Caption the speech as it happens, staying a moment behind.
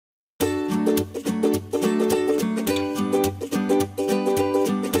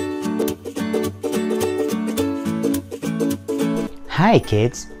Hi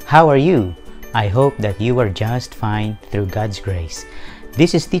kids, how are you? I hope that you are just fine through God's grace.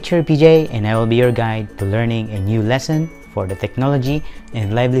 This is Teacher PJ and I will be your guide to learning a new lesson for the Technology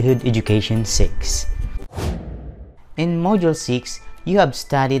and Livelihood Education 6. In Module 6, you have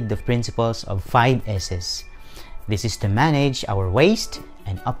studied the principles of 5 S's. This is to manage our waste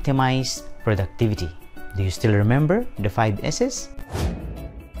and optimize productivity. Do you still remember the 5 S's?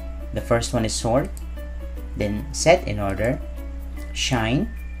 The first one is sort, then set in order, shine,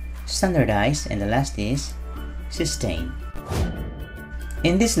 standardize, and the last is sustain.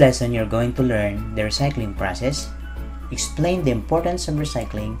 In this lesson, you're going to learn the recycling process, explain the importance of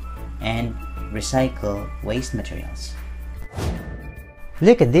recycling, and recycle waste materials.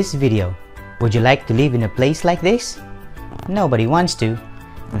 Look at this video. Would you like to live in a place like this? Nobody wants to.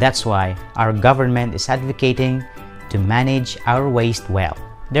 That's why our government is advocating to manage our waste well.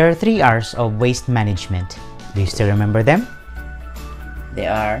 There are 3 R's of waste management. Do you still remember them? They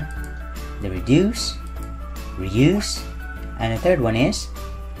are the reduce, reuse, and the third one is,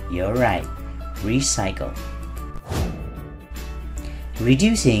 you're right, recycle.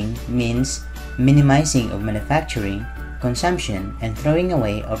 Reducing means minimizing of manufacturing, consumption, and throwing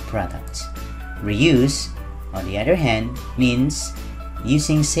away of products. Reuse, on the other hand, means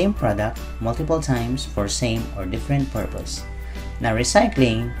using same product multiple times for same or different purpose. Now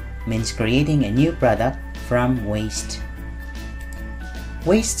recycling means creating a new product from waste.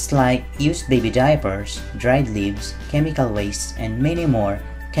 Wastes like used baby diapers, dried leaves, chemical wastes, and many more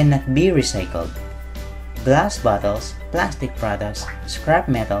cannot be recycled. Glass bottles, plastic products, scrap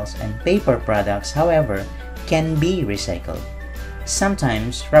metals, and paper products, however, can be recycled.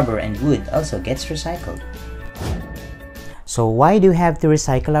 Sometimes rubber and wood also gets recycled. So why do we have to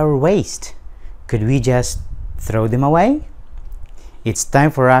recycle our waste? Could we just throw them away? It's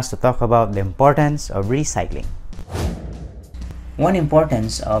time for us to talk about the importance of recycling. One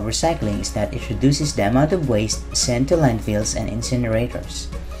importance of recycling is that it reduces the amount of waste sent to landfills and incinerators.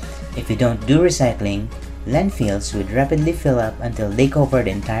 If you don't do recycling, landfills would rapidly fill up until they cover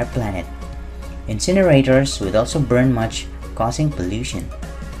the entire planet. Incinerators would also burn much, causing pollution.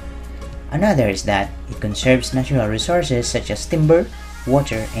 Another is that it conserves natural resources such as timber,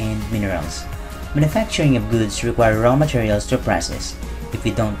 water, and minerals. Manufacturing of goods require raw materials to process. If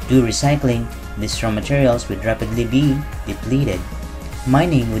we don't do recycling, these raw materials would rapidly be depleted.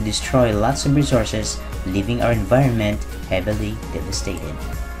 Mining would destroy lots of resources, leaving our environment heavily devastated.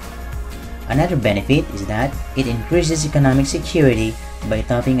 Another benefit is that it increases economic security by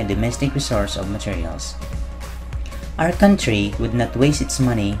tapping a domestic resource of materials. Our country would not waste its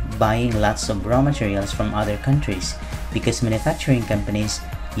money buying lots of raw materials from other countries because manufacturing companies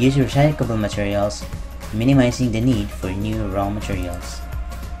use recyclable materials, minimizing the need for new raw materials.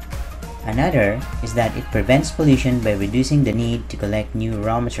 Another is that it prevents pollution by reducing the need to collect new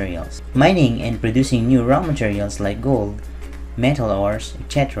raw materials. Mining and producing new raw materials like gold, metal ores,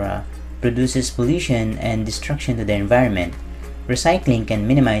 etc. produces pollution and destruction to the environment. Recycling can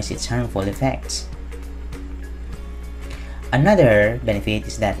minimize its harmful effects. Another benefit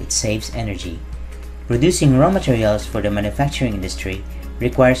is that it saves energy. Producing raw materials for the manufacturing industry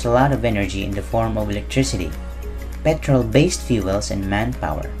requires a lot of energy in the form of electricity, petrol-based fuels, and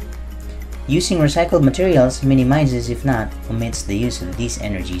manpower. Using recycled materials minimizes, if not omits, the use of these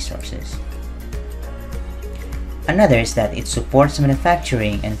energy sources. Another is that it supports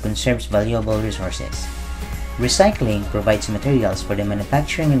manufacturing and conserves valuable resources. Recycling provides materials for the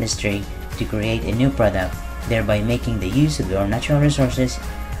manufacturing industry to create a new product, thereby making the use of our natural resources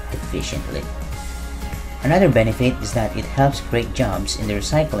efficiently. Another benefit is that it helps create jobs in the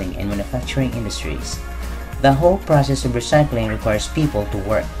recycling and manufacturing industries. The whole process of recycling requires people to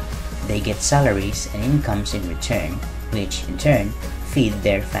work. They get salaries and incomes in return, which in turn feed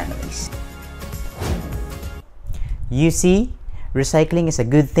their families. You see, recycling is a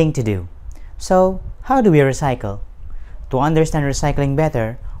good thing to do. So, how do we recycle? To understand recycling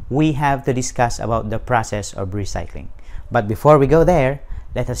better, we have to discuss about the process of recycling. But before we go there,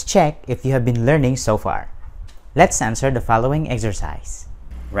 let us check if you have been learning so far. Let's answer the following exercise.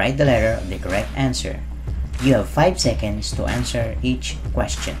 Write the letter of the correct answer. You have 5 seconds to answer each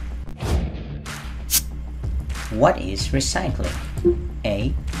question. What is recycling?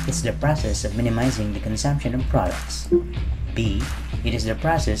 A. It's the process of minimizing the consumption of products. B. It is the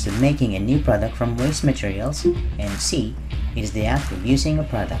process of making a new product from waste materials. And C. It is the act of using a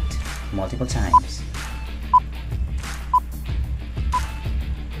product multiple times.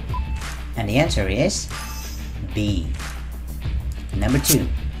 And the answer is B. Number 2.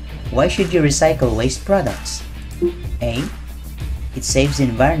 Why should you recycle waste products? A. It saves the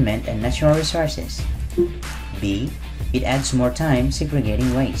environment and natural resources. B. It adds more time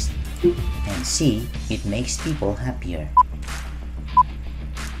segregating waste. And C. It makes people happier.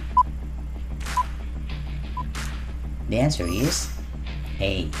 The answer is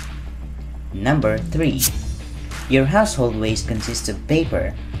A. Number 3. Your household waste consists of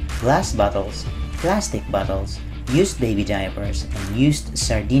paper, glass bottles, plastic bottles, used baby diapers, and used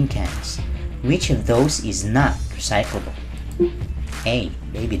sardine cans. Which of those is not recyclable? A.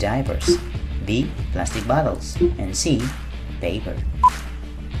 Baby diapers, B. Plastic bottles, and C. Paper.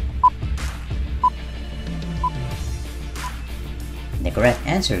 The correct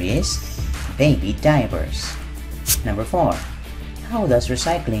answer is baby diapers. Number 4. How does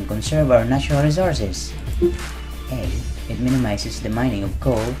recycling conserve our natural resources? A. It minimizes the mining of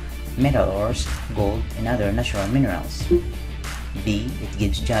coal, metal ores, gold, and other natural minerals. B. It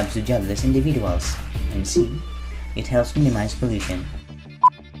gives jobs to jobless individuals. And C. It helps minimize pollution.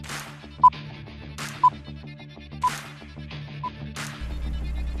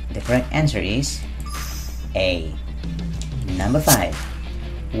 The correct answer is A. Number 5.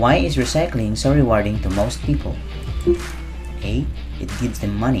 Why is recycling so rewarding to most people? A. It gives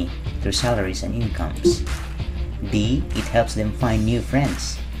them money through salaries and incomes. B. It helps them find new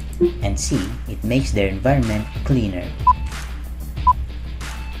friends. And C. It makes their environment cleaner.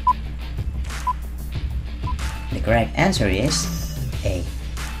 The correct answer is A.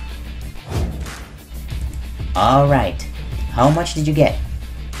 Alright, how much did you get?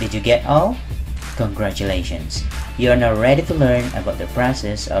 Did you get all? Congratulations! You are now ready to learn about the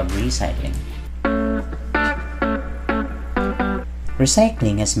process of recycling.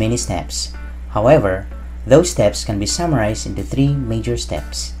 Recycling has many steps. However, those steps can be summarized into 3 major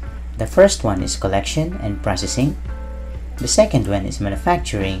steps. The first one is collection and processing. The second one is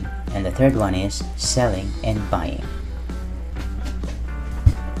manufacturing, and the third one is selling and buying.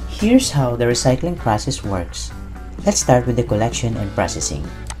 Here's how the recycling process works. Let's start with the collection and processing.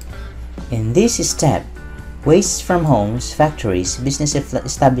 In this step, wastes from homes, factories, business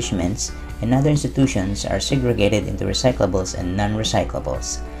establishments, and other institutions are segregated into recyclables and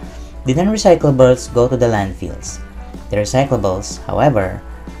non-recyclables. The non-recyclables go to the landfills. The recyclables, however,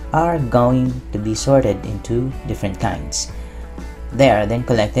 are going to be sorted into different kinds. They are then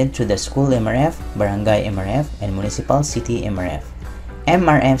collected through the school MRF, barangay MRF, and municipal city MRF.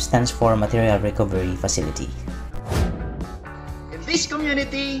 MRF stands for Material Recovery Facility. In this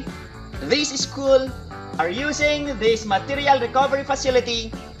community, this school are using this material recovery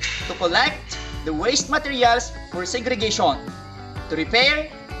facility to collect the waste materials for segregation, to repair,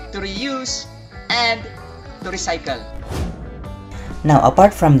 to reuse, and to recycle. Now,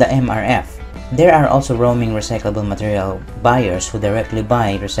 apart from the MRF, there are also roaming recyclable material buyers who directly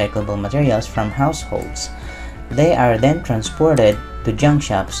buy recyclable materials from households. They are then transported to junk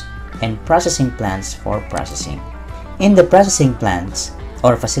shops and processing plants for processing. In the processing plants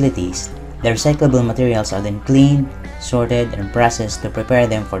or facilities, the recyclable materials are then cleaned, sorted, and processed to prepare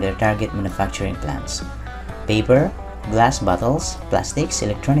them for their target manufacturing plants. Paper, glass bottles, plastics,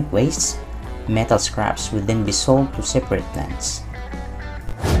 electronic wastes, metal scraps will then be sold to separate plants.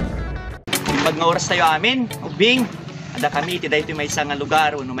 Pag nga oras tayo amin, ubing, ada kami iti dahito may isang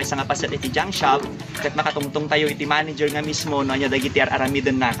lugar o may isang facility junk shop kat makatungtong tayo iti manager nga mismo no anya dagiti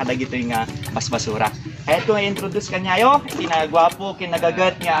aramiden na kadagito nga basbasura. Kaya ko i-introduce kanyayo iti nagwapo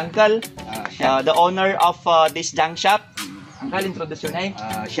kinagagat nga uncle, the owner of this junk shop. Uncle, introduce yun ay.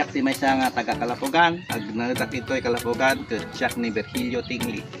 Siya ti may isang taga Kalapugan, ag nagdakitoy Kalapugan, siya ni Virgilio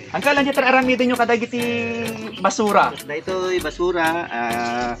Tingli. Uncle, anya aramiden nyo kadagiti basura. Dahitoy basura,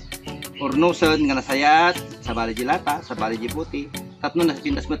 urnuson nga nasayat sa bali di lata, sa bali di puti. Tapno na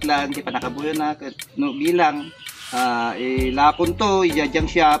pintas matlan di panakabuyo na no bilang ilakon to ijajang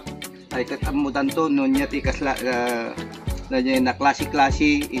shop ay katamudan to no nya ti kasla na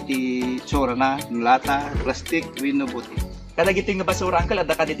klase-klase iti tsura na lata, plastic, wino puti. Kadagiti nga basura uncle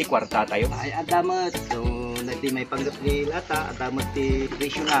ada kaditi kwarta tayo. Ay adamat so nagdi may panggap ni lata, adamat ti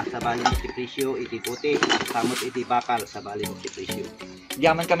presyo na sa bali ti presyo iti puti, samot iti bakal sa bali ti presyo.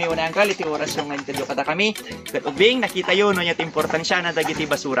 Diyaman kami una uncle iti oras yung interview kada kami. Ket ubing nakita yo no nya ti importansya na dagiti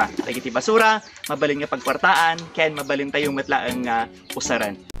basura. Dagiti basura mabalin nga pagkwartaan ken mabalin tayong matlaeng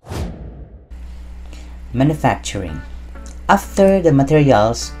usaran. Manufacturing. After the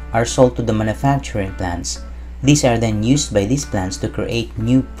materials are sold to the manufacturing plants, these are then used by these plants to create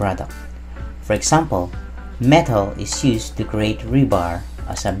new product. For example, metal is used to create rebar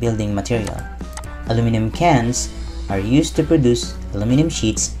as a building material. Aluminum cans are used to produce aluminum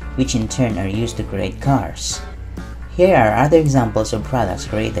sheets, which in turn are used to create cars. Here are other examples of products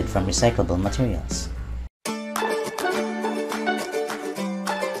created from recyclable materials.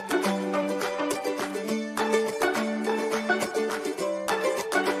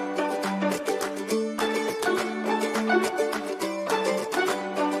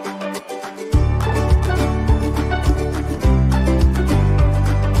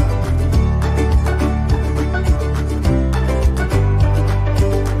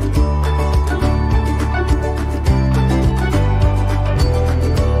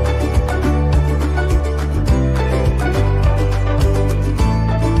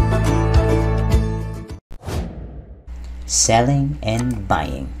 selling, and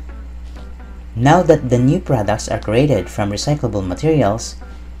buying. Now that the new products are created from recyclable materials,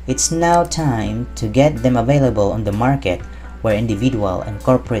 it's now time to get them available on the market where individual and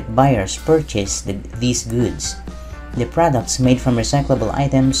corporate buyers purchase these goods. The products made from recyclable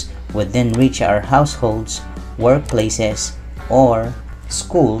items would then reach our households, workplaces, or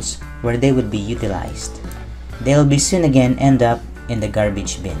schools where they would be utilized. They'll be soon again end up in the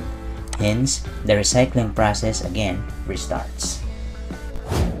garbage bin. Hence, the recycling process again restarts.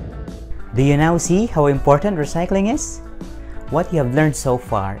 Do you now see how important recycling is? What you have learned so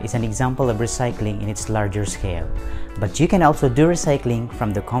far is an example of recycling in its larger scale, but you can also do recycling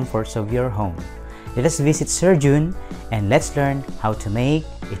from the comforts of your home. Let us visit Sir Jun and let's learn how to make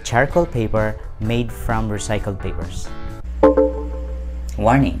a charcoal paper made from recycled papers.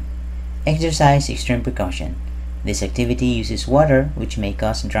 Warning: exercise extreme precaution. This activity uses water, which may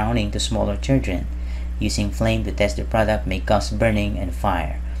cause drowning to smaller children. Using flame to test the product may cause burning and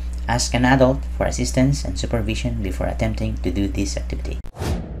fire. Ask an adult for assistance and supervision before attempting to do this activity.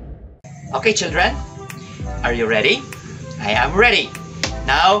 Okay, children, are you ready? I am ready.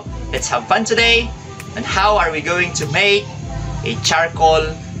 Now, let's have fun today. And how are we going to make a charcoal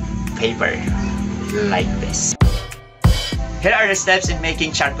paper like this? Here are the steps in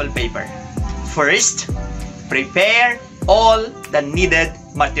making charcoal paper. First, prepare all the needed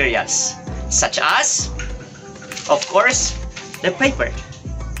materials, such as, of course, the paper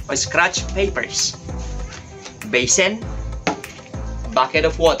or scratch papers, basin, bucket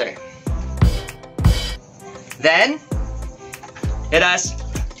of water. Then, let us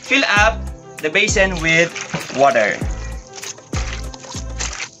fill up the basin with water.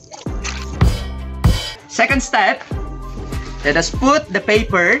 Second step, let us put the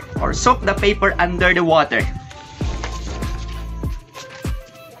paper or soak the paper under the water.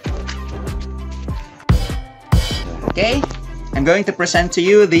 Okay, I'm going to present to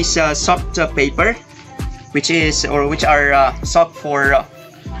you this soaked paper, which are soaked for a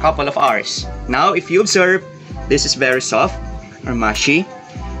couple of hours. Now, if you observe, this is very soft or mushy.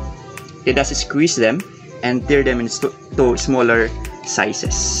 Let us squeeze them and tear them into smaller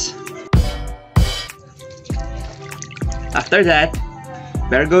sizes. After that,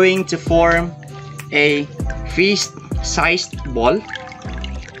 we're going to form a fist-sized ball.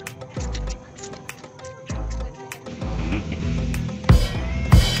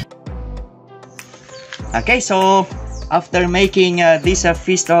 Okay, so after making these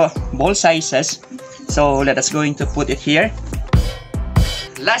fist ball sizes, so let us going to put it here.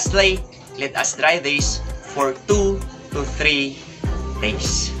 Lastly, let us dry this for 2 to 3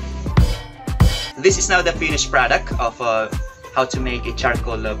 days. This is now the finished product of how to make a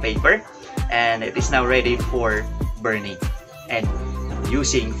charcoal paper, and it is now ready for burning and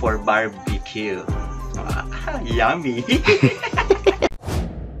using for barbecue. Yummy!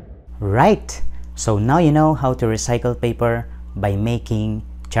 Right! So now you know how to recycle paper by making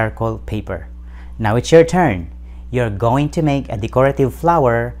charcoal paper. Now it's your turn. You're going to make a decorative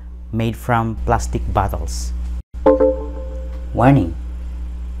flower made from plastic bottles. Warning: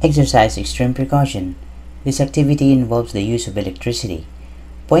 exercise extreme precaution. This activity involves the use of electricity,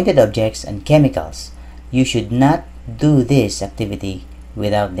 pointed objects, and chemicals. You should not do this activity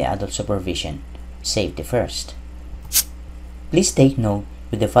without the adult supervision. Safety first. Please take note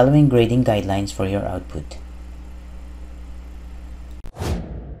with the following grading guidelines for your output.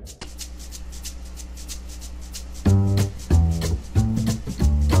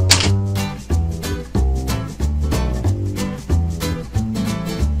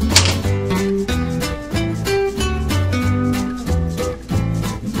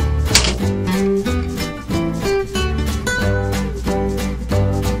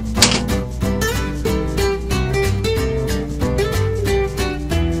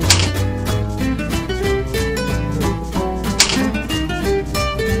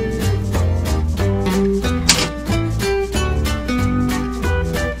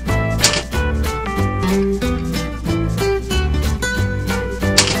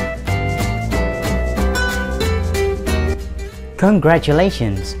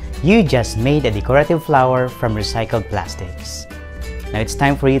 Congratulations! You just made a decorative flower from recycled plastics. Now it's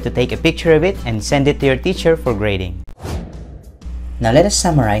time for you to take a picture of it and send it to your teacher for grading. Now let us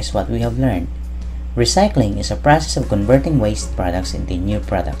summarize what we have learned. Recycling is a process of converting waste products into new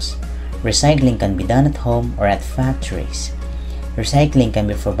products. Recycling can be done at home or at factories. Recycling can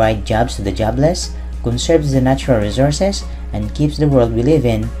provide jobs to the jobless, conserves the natural resources, and keeps the world we live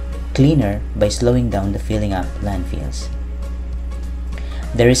in cleaner by slowing down the filling up landfills.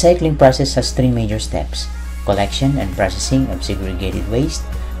 The recycling process has 3 major steps: collection and processing of segregated waste,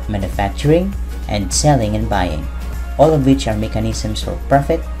 manufacturing, and selling and buying. all of which are mechanisms for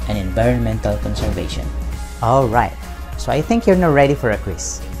profit and environmental conservation. Alright, so I think you're now ready for a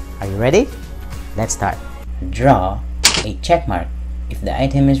quiz. Are you ready? Let's start. Draw a check mark if the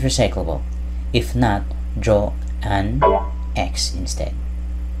item is recyclable. If not, draw an X instead.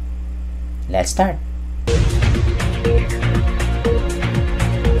 Let's start.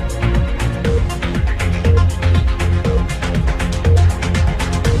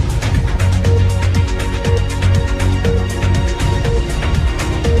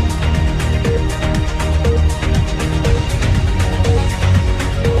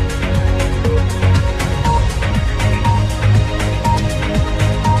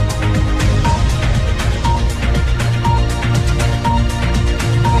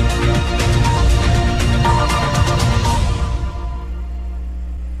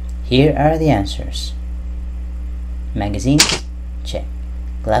 Here are the answers. Magazines, check.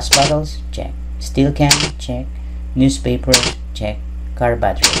 Glass bottles, check. Steel can, check. Newspaper, check. Car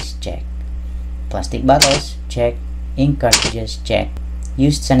batteries, check. Plastic bottles, check. Ink cartridges, check.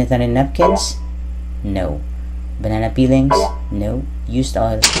 Used sanitary napkins? No. Banana peelings? No. Used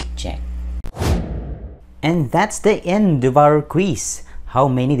oil? Check. And that's the end of our quiz. How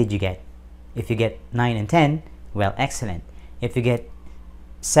many did you get? If you get 9 and 10, well, excellent. If you get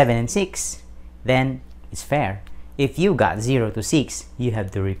 7 and 6, then it's fair. If you got 0 to 6, you have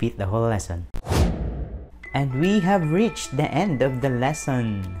to repeat the whole lesson. And we have reached the end of the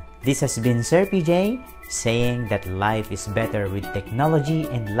lesson. This has been Sir PJ saying that life is better with technology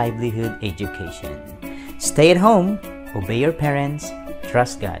and livelihood education. Stay at home, obey your parents,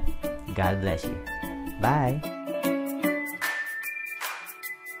 trust God. God bless you. Bye.